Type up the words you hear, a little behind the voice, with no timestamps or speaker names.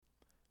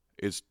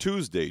It's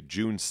Tuesday,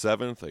 June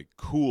 7th, a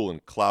cool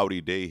and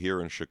cloudy day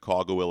here in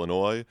Chicago,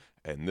 Illinois,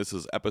 and this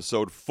is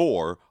episode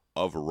 4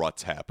 of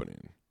What's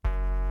Happening.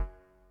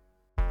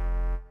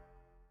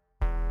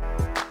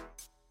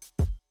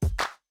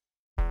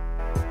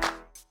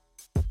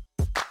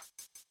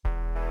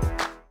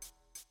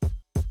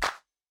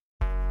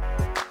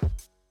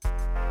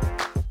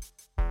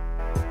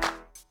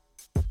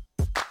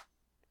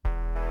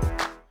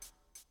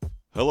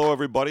 Hello,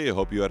 everybody. I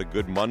hope you had a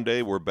good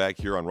Monday. We're back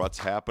here on What's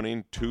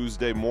Happening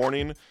Tuesday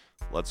morning.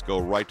 Let's go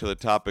right to the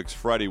topics.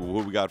 Freddie, who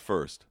we got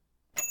first?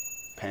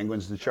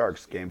 Penguins and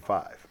Sharks, Game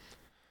 5.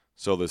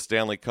 So the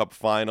Stanley Cup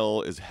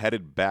Final is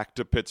headed back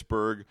to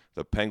Pittsburgh.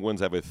 The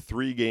Penguins have a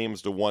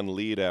 3-1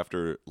 lead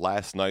after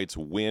last night's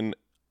win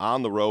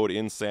on the road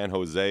in San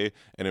Jose.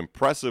 An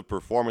impressive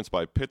performance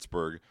by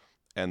Pittsburgh.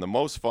 And the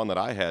most fun that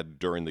I had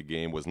during the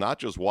game was not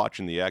just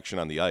watching the action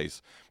on the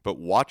ice, but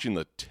watching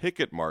the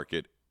ticket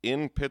market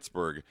in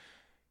Pittsburgh.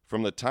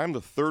 From the time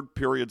the third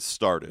period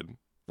started,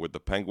 with the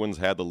Penguins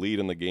had the lead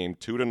in the game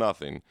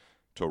 2-0,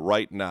 to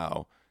right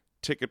now,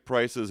 ticket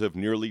prices have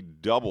nearly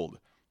doubled.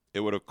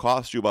 It would have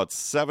cost you about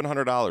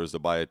 $700 to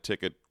buy a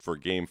ticket for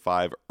Game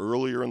 5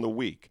 earlier in the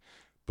week.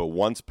 But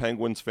once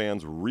Penguins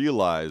fans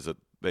realized that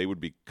they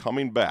would be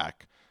coming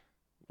back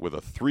with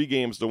a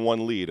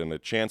 3-1 lead and a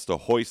chance to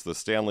hoist the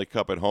Stanley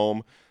Cup at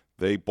home,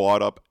 they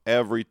bought up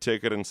every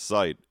ticket in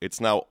sight. It's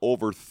now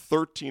over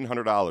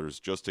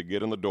 $1,300 just to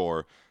get in the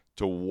door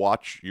to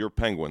watch your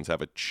Penguins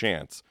have a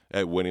chance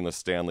at winning the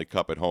Stanley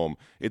Cup at home.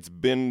 It's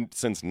been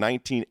since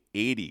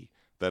 1980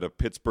 that a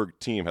Pittsburgh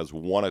team has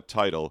won a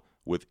title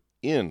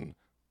within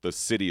the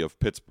city of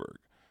Pittsburgh.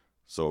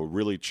 So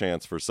really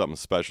chance for something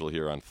special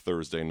here on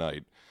Thursday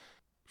night.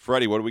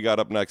 Freddie, what do we got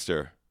up next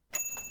here?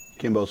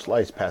 Kimbo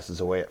Slice passes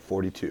away at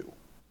 42.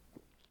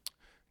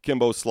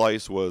 Kimbo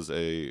Slice was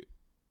a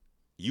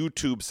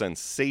YouTube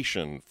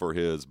sensation for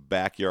his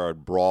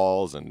backyard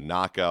brawls and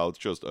knockouts,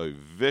 just a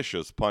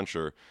vicious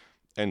puncher,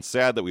 and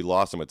sad that we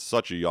lost him at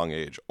such a young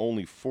age.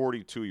 Only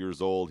 42 years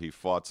old, he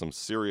fought some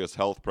serious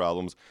health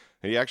problems,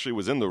 and he actually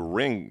was in the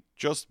ring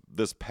just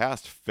this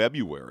past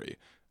February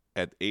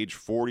at age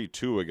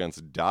 42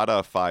 against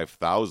Dada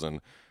 5000,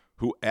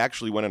 who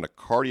actually went into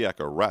cardiac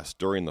arrest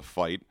during the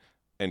fight,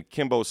 and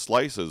Kimbo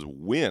Slice's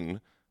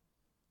win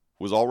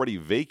was already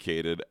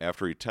vacated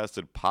after he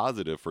tested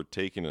positive for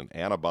taking an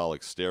anabolic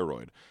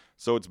steroid.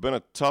 So it's been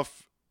a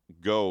tough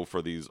go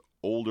for these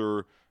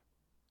older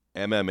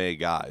MMA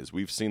guys.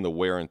 We've seen the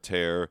wear and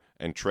tear,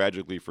 and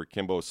tragically for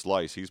Kimbo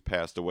Slice, he's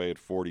passed away at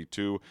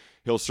 42.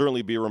 He'll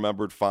certainly be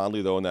remembered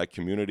fondly, though, in that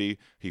community.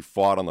 He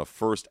fought on the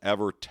first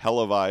ever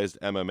televised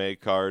MMA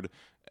card.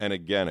 And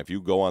again, if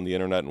you go on the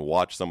internet and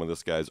watch some of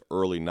this guy's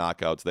early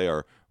knockouts, they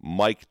are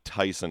Mike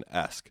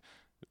Tyson-esque.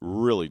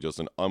 Really just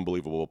an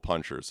unbelievable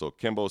puncher. So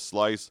Kimbo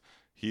Slice,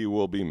 he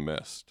will be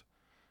missed.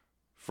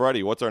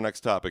 Freddie, what's our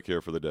next topic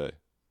here for the day?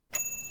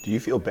 Do you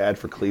feel bad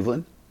for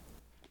Cleveland?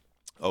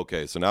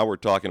 Okay, so now we're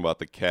talking about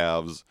the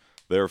Cavs,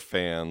 their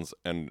fans,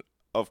 and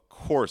of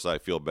course I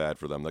feel bad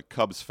for them. The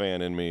Cubs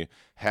fan in me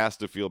has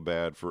to feel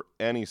bad for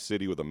any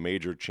city with a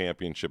major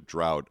championship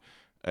drought,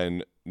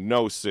 and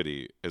no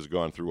city has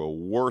gone through a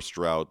worse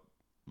drought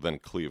than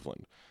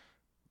Cleveland.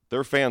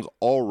 Their fans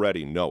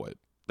already know it.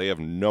 They have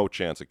no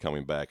chance of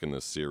coming back in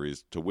this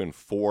series. To win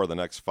 4 of the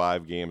next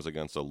 5 games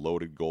against a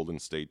loaded Golden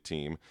State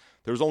team,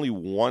 there's only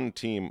one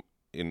team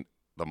in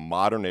the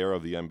modern era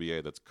of the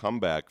NBA that's come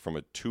back from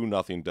a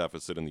 2-0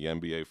 deficit in the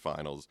NBA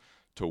Finals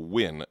to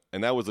win,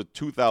 and that was a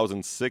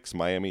 2006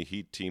 Miami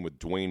Heat team with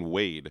Dwayne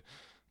Wade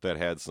that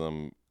had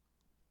some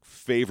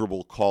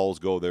favorable calls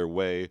go their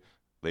way.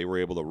 They were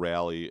able to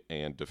rally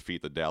and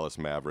defeat the Dallas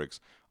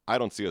Mavericks. I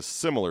don't see a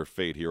similar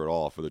fate here at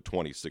all for the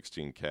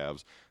 2016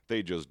 Cavs.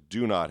 They just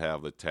do not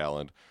have the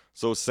talent.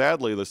 So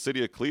sadly, the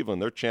city of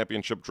Cleveland, their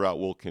championship drought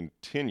will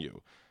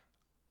continue.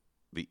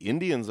 The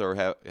Indians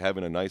are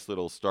having a nice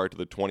little start to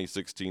the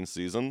 2016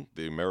 season.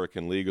 The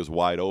American League is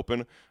wide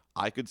open.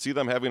 I could see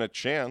them having a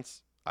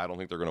chance. I don't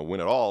think they're going to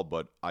win at all,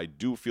 but I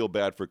do feel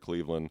bad for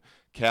Cleveland.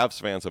 Cavs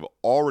fans have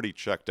already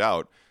checked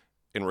out.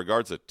 In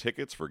regards to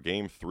tickets for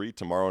Game 3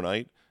 tomorrow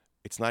night,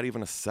 it's not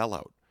even a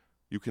sellout.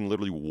 You can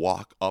literally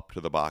walk up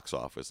to the box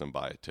office and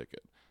buy a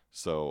ticket.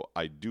 So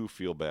I do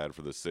feel bad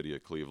for the city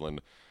of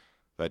Cleveland.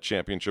 That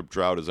championship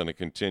drought is going to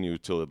continue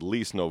till at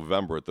least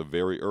November at the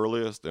very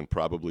earliest, and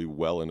probably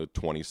well into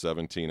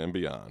 2017 and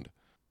beyond.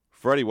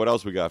 Freddie, what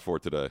else we got for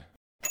today?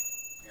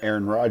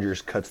 Aaron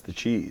Rodgers cuts the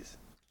cheese.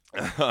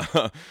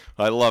 I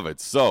love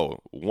it.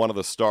 So, one of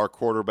the star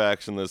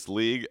quarterbacks in this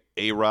league,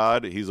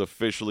 A-Rod, he's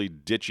officially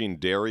ditching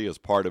dairy as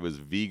part of his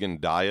vegan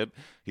diet.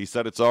 He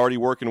said it's already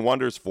working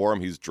wonders for him.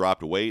 He's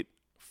dropped weight,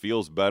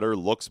 feels better,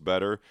 looks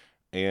better,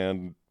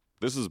 and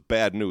this is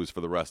bad news for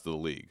the rest of the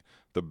league.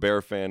 The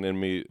Bear fan in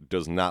me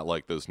does not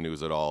like this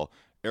news at all.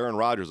 Aaron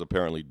Rodgers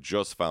apparently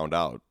just found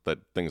out that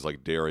things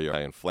like dairy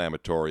are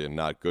inflammatory and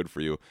not good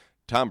for you.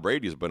 Tom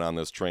Brady's been on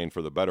this train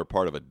for the better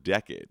part of a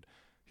decade.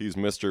 He's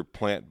Mr.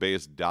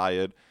 Plant-Based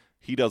Diet.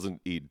 He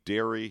doesn't eat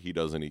dairy. He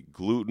doesn't eat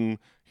gluten.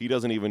 He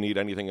doesn't even eat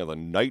anything of the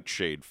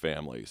nightshade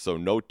family. So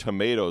no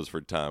tomatoes for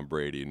Tom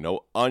Brady,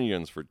 no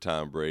onions for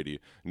Tom Brady,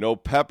 no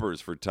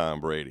peppers for Tom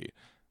Brady.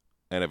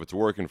 And if it's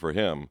working for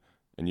him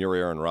and you're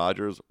Aaron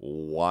Rodgers,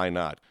 why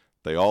not?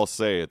 They all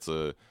say it's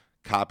a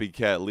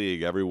copycat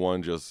league.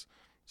 Everyone just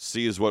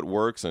sees what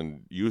works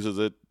and uses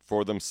it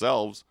for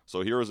themselves.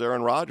 So here's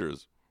Aaron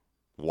Rodgers,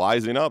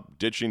 wising up,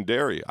 ditching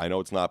dairy. I know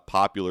it's not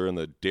popular in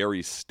the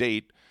dairy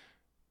state.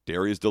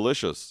 Dairy is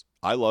delicious.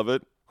 I love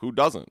it. Who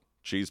doesn't?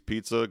 Cheese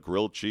pizza,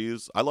 grilled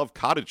cheese. I love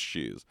cottage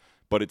cheese,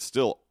 but it's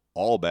still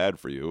all bad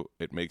for you.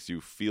 It makes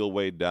you feel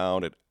weighed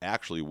down. It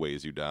actually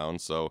weighs you down.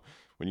 So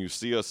when you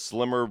see a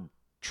slimmer,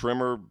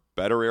 trimmer,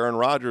 better Aaron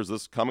Rodgers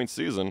this coming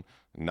season,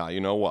 now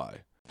you know why.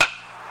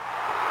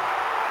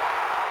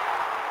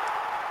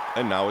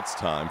 And now it's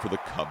time for the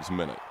Cubs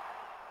Minute.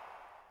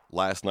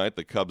 Last night,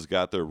 the Cubs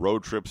got their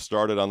road trip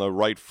started on the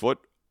right foot.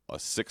 A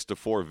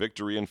 6-4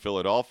 victory in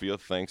Philadelphia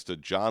thanks to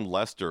Jon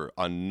Lester.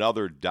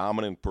 Another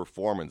dominant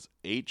performance,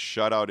 8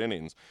 shutout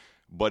innings.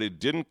 But it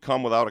didn't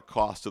come without a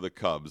cost to the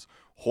Cubs.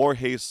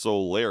 Jorge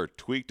Soler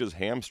tweaked his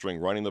hamstring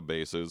running the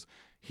bases.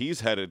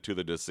 He's headed to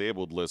the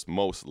disabled list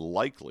most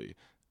likely.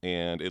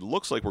 And it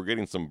looks like we're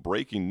getting some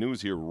breaking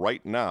news here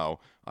right now.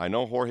 I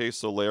know Jorge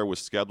Soler was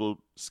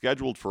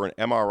scheduled for an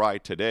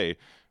MRI today.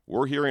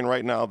 We're hearing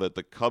right now that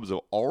the Cubs have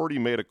already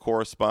made a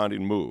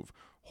corresponding move.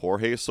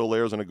 Jorge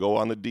Soler is going to go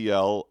on the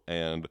DL,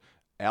 and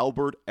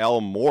Albert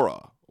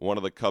Almora, one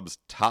of the Cubs'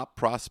 top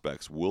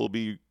prospects, will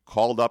be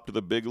called up to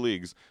the big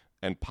leagues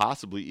and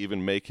possibly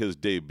even make his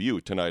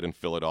debut tonight in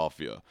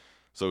Philadelphia.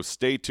 So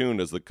stay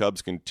tuned as the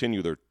Cubs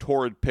continue their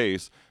torrid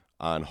pace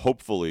on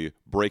hopefully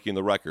breaking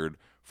the record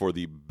for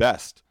the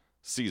best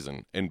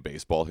season in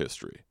baseball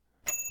history.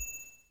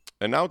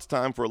 And now it's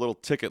time for a little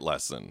ticket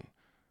lesson.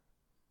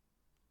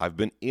 I've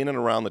been in and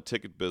around the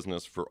ticket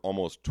business for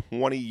almost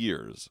 20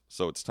 years,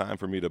 so it's time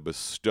for me to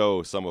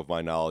bestow some of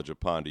my knowledge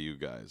upon to you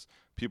guys.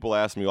 People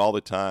ask me all the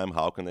time,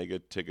 how can they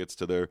get tickets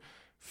to their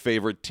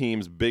favorite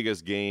team's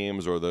biggest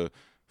games or the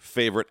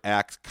favorite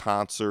act's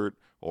concert,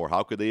 or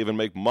how could they even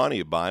make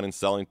money buying and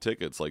selling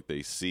tickets like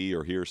they see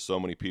or hear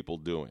so many people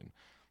doing?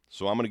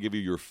 So I'm going to give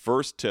you your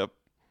first tip.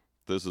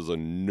 This is a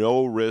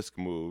no-risk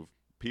move.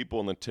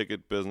 People in the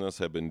ticket business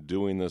have been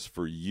doing this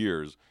for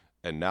years.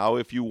 And now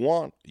if you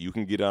want, you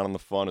can get out on the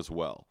fun as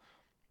well.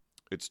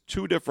 It's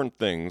two different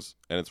things,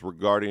 and it's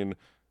regarding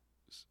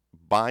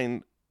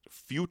buying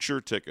future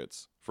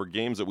tickets for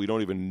games that we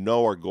don't even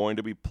know are going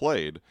to be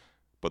played.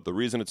 But the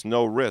reason it's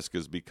no risk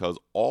is because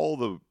all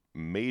the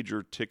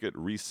major ticket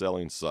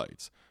reselling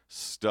sites,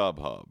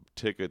 StubHub,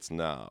 Tickets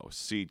Now,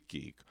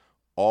 SeatGeek,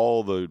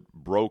 all the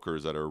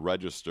brokers that are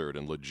registered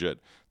and legit,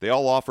 they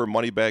all offer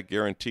money-back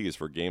guarantees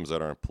for games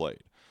that aren't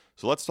played.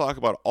 So let's talk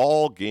about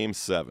all Game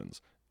 7s.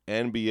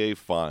 NBA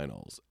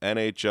Finals,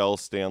 NHL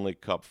Stanley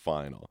Cup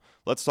Final.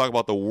 Let's talk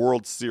about the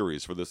World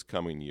Series for this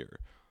coming year.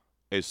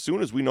 As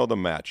soon as we know the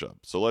matchup,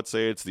 so let's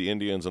say it's the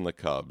Indians and the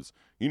Cubs,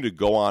 you need to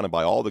go on and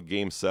buy all the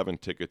Game 7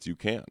 tickets you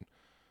can.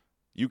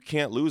 You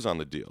can't lose on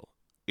the deal.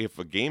 If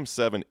a Game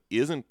 7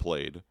 isn't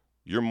played,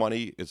 your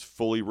money is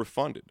fully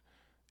refunded.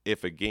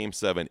 If a Game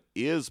 7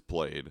 is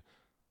played,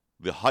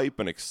 the hype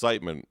and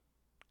excitement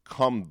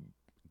come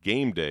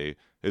game day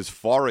is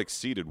far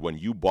exceeded when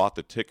you bought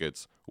the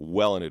tickets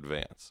well in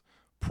advance.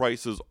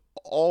 Prices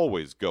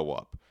always go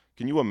up.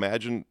 Can you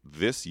imagine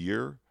this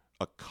year,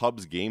 a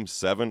Cubs Game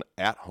 7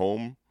 at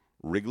home,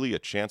 Wrigley, a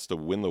chance to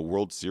win the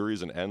World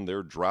Series and end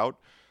their drought?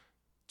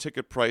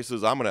 Ticket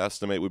prices, I'm going to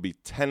estimate, would be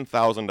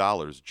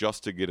 $10,000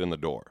 just to get in the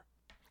door.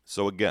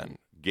 So again,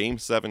 Game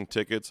 7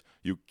 tickets,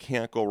 you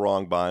can't go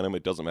wrong buying them.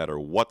 It doesn't matter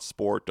what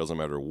sport, doesn't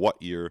matter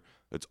what year.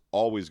 It's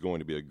always going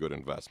to be a good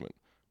investment.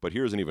 But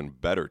here's an even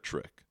better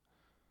trick.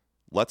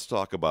 Let's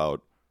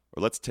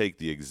take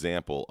the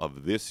example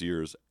of this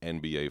year's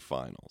NBA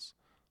Finals.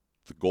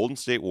 The Golden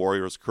State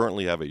Warriors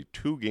currently have a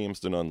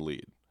 2-0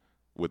 lead,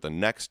 with the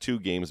next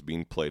 2 games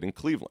being played in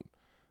Cleveland.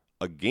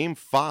 A Game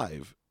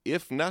 5,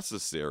 if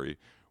necessary,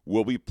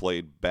 will be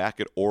played back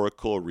at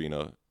Oracle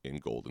Arena in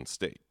Golden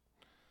State.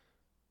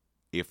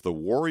 If the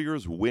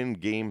Warriors win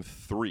Game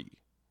 3,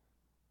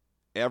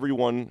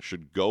 everyone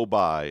should go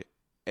buy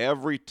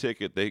every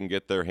ticket they can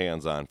get their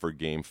hands on for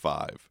Game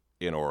 5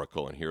 in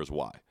Oracle, and here's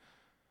why.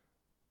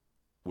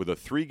 With a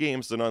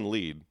 3-0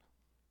 lead,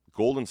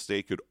 Golden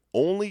State could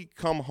only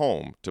come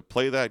home to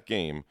play that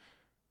game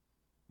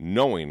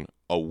knowing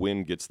a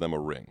win gets them a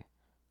ring.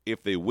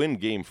 If they win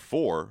Game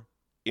 4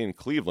 in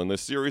Cleveland, the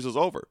series is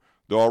over.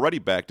 They're already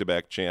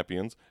back-to-back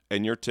champions,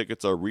 and your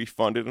tickets are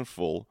refunded in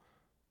full.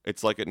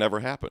 It's like it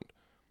never happened.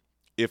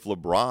 If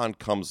LeBron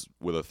comes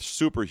with a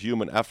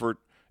superhuman effort,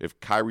 if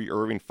Kyrie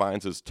Irving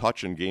finds his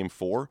touch in Game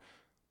 4,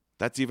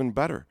 that's even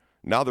better.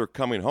 Now they're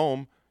coming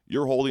home.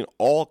 You're holding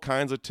all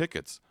kinds of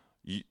tickets.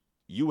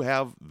 You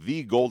have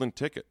the golden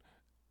ticket.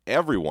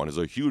 Everyone is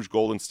a huge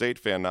Golden State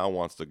fan now,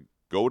 wants to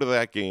go to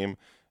that game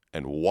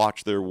and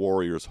watch their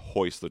Warriors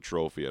hoist the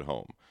trophy at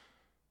home.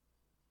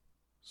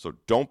 So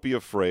don't be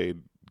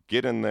afraid.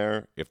 Get in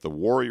there. If the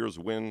Warriors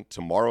win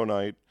tomorrow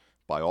night,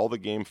 Buy all the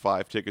Game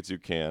 5 tickets you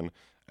can.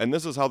 And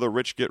this is how the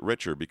rich get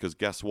richer, because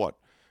guess what?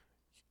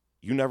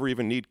 You never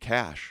even need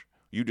cash.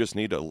 You just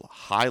need a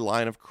high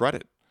line of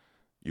credit.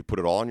 You put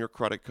it all on your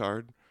credit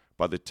card.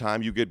 By the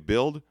time you get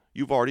billed,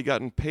 you've already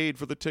gotten paid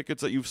for the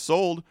tickets that you've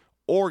sold.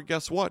 Or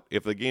guess what?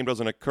 If the game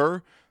doesn't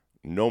occur,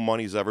 no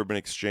money's ever been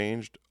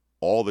exchanged.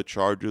 All the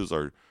charges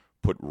are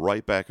put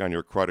right back on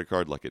your credit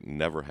card like it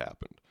never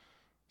happened.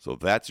 So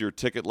that's your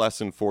ticket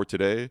lesson for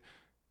today.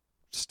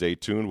 Stay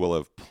tuned. We'll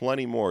have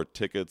plenty more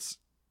tickets,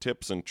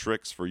 tips, and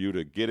tricks for you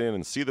to get in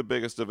and see the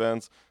biggest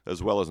events,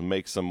 as well as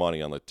make some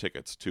money on the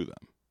tickets to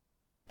them.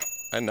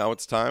 And now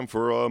it's time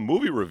for a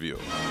movie review.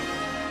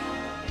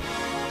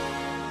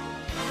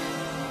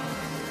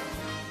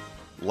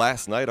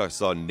 Last night I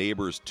saw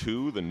Neighbors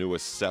 2, the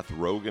newest Seth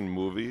Rogen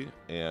movie,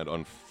 and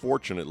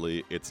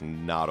unfortunately it's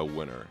not a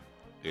winner.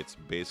 It's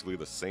basically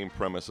the same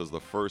premise as the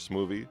first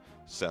movie.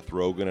 Seth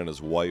Rogen and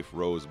his wife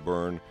Rose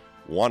Byrne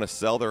want to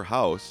sell their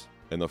house.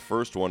 In the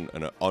first one,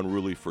 an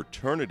unruly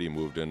fraternity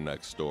moved in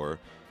next door.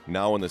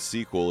 Now in the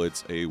sequel,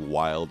 it's a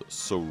wild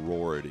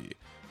sorority.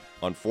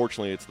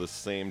 Unfortunately, it's the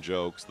same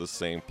jokes, the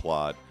same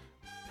plot,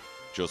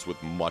 just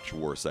with much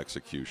worse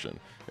execution.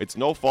 It's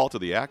no fault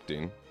of the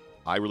acting.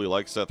 I really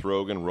like Seth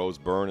Rogen. Rose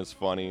Byrne is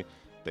funny.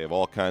 They have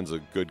all kinds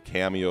of good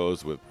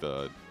cameos with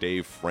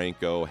Dave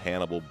Franco,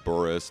 Hannibal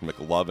Buress,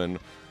 McLovin.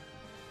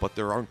 But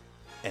there aren't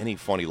any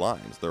funny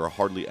lines. There are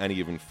hardly any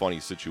even funny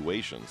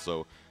situations.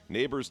 So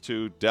Neighbors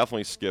 2,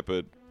 definitely skip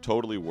it.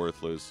 Totally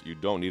worthless. You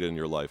don't need it in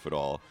your life at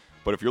all.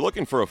 But if you're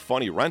looking for a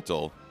funny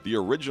rental, the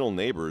original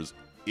Neighbors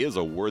is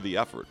a worthy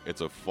effort.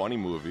 It's a funny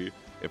movie.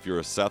 If you're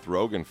a Seth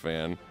Rogen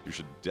fan, you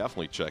should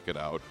definitely check it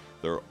out.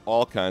 There are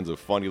all kinds of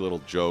funny little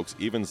jokes.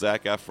 Even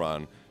Zac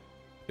Efron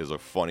is a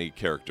funny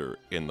character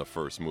in the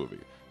first movie.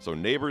 So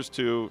Neighbors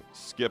 2,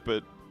 skip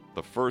it.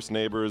 The first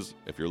Neighbors,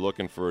 if you're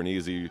looking for an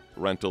easy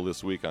rental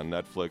this week on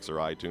Netflix or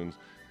iTunes,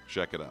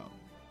 check it out.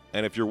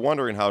 And if you're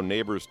wondering how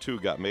Neighbors 2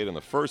 got made in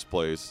the first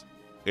place,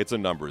 it's a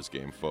numbers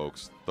game,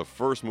 folks. The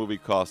first movie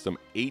cost them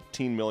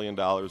 $18 million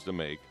to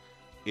make.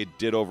 It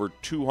did over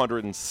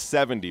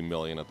 $270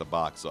 million at the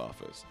box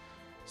office.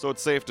 So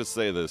it's safe to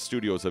say the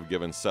studios have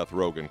given Seth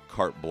Rogen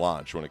carte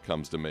blanche when it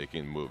comes to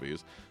making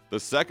movies. The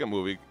second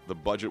movie, the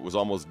budget was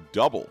almost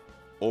double,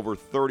 over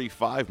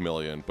 $35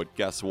 million, but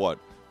guess what?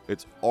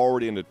 It's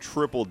already into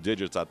triple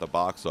digits at the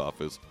box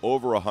office,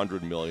 over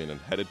 $100 million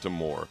and headed to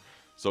more.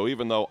 So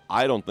even though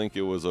I don't think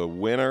it was a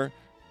winner,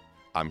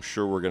 I'm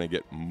sure we're going to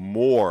get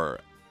more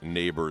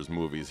Neighbors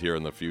movies here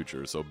in the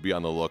future. So be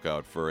on the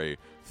lookout for a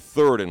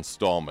third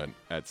installment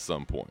at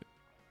some point.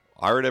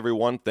 All right,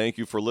 everyone, thank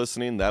you for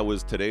listening. That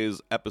was today's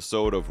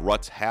episode of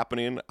What's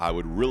Happening. I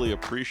would really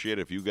appreciate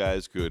if you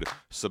guys could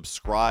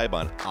subscribe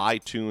on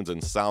iTunes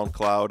and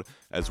SoundCloud,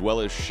 as well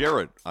as share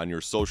it on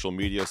your social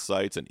media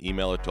sites and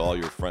email it to all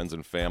your friends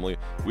and family.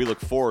 We look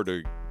forward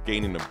to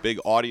gaining a big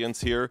audience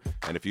here,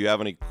 and if you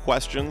have any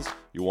questions,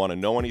 you want to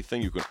know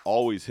anything, you can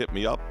always hit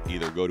me up.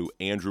 Either go to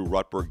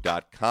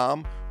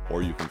andrewrutberg.com,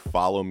 or you can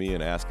follow me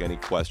and ask any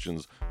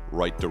questions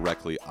right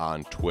directly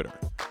on Twitter.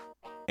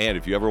 And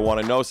if you ever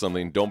want to know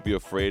something, don't be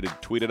afraid to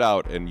tweet it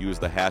out and use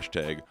the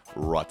hashtag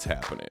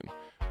 #RutsHappening.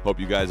 Hope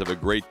you guys have a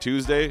great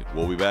Tuesday.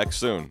 We'll be back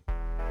soon.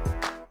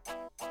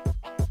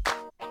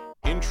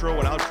 Intro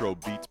and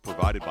outro beats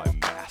provided by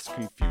Mass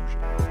Confusion.